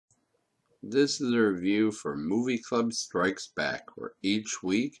This is a review for Movie Club Strikes Back, where each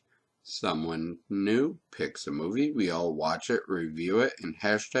week someone new picks a movie, we all watch it, review it, and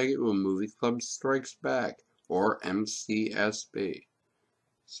hashtag it with Movie Club Strikes Back, or MCSB.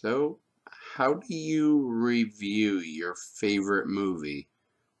 So, how do you review your favorite movie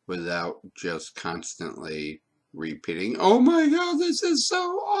without just constantly repeating, "Oh my god, this is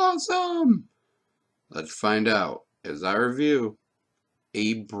so awesome"? Let's find out as I review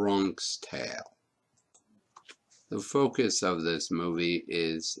A Bronx Tale. The focus of this movie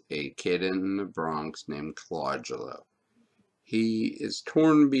is a kid in the Bronx named Claudio. He is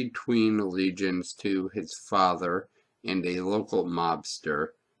torn between allegiance to his father and a local mobster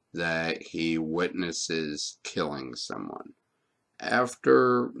that he witnesses killing someone.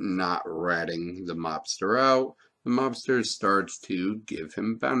 After not ratting the mobster out, the mobster starts to give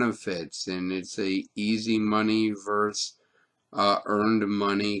him benefits, and it's a easy money versus earned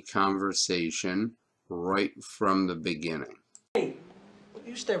money conversation right from the beginning. Hey,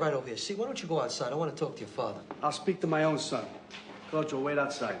 you stay right over here. See, why don't you go outside? I want to talk to your father. I'll speak to my own son. Coach, we'll wait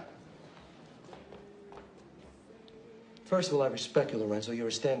outside. First of all, I respect you, Lorenzo. You're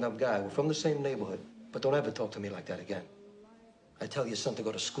a stand-up guy. We're from the same neighborhood. But don't ever talk to me like that again. I tell your son to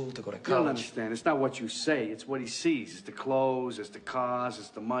go to school, to go to college. You don't understand. It's not what you say. It's what he sees. It's the clothes, it's the cars, it's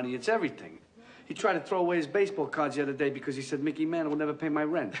the money, it's everything. He tried to throw away his baseball cards the other day because he said Mickey Mantle will never pay my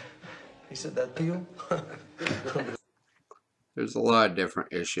rent. He said that to you? There's a lot of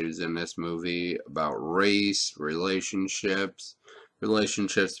different issues in this movie about race, relationships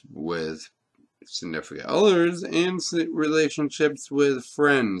with significant others, and relationships with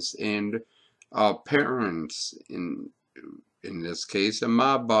friends and parents. In this case, a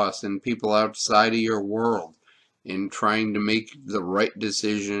mob boss and people outside of your world, in trying to make the right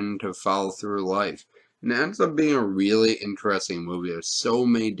decision to follow through life. And it ends up being a really interesting movie. There's so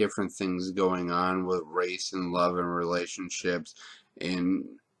many different things going on with race and love and relationships, and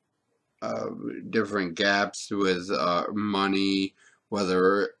different gaps with money,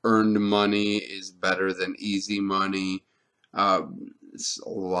 whether earned money is better than easy money. It's a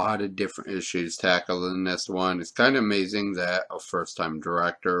lot of different issues tackled in this one. It's kind of amazing that a first-time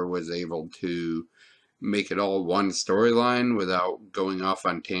director was able to make it all one storyline without going off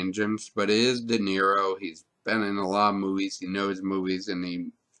on tangents. But it is De Niro. He's been in a lot of movies. He knows movies,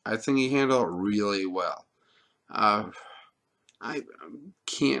 and I think he handled it really well. I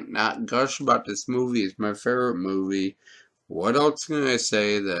can't not gush about this movie. It's my favorite movie. What else can I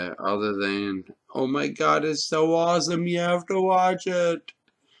say that other than, oh my god, it's so awesome, you have to watch it?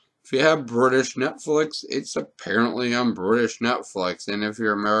 If you have British Netflix, it's apparently on British Netflix, and if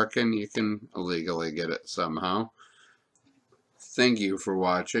you're American, you can illegally get it somehow. Thank you for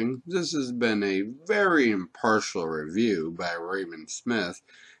watching. This has been a very impartial review by Raymond Smith,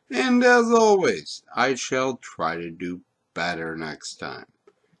 and as always, I shall try to do better next time.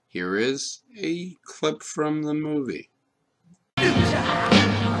 Here is a clip from the movie.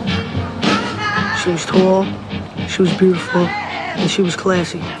 She was tall, she was beautiful, and she was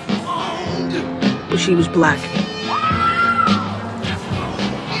classy. But she was black.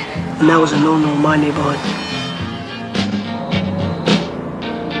 And that was a no-no in my neighborhood.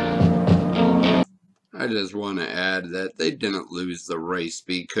 I just want to add that they didn't lose the race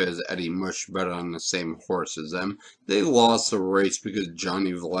because Eddie Mush bet on the same horse as them. They lost the race because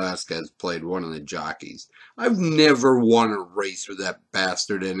Johnny Velasquez played one of the jockeys. I've never won a race with that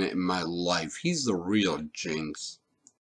bastard in it in my life. He's the real jinx.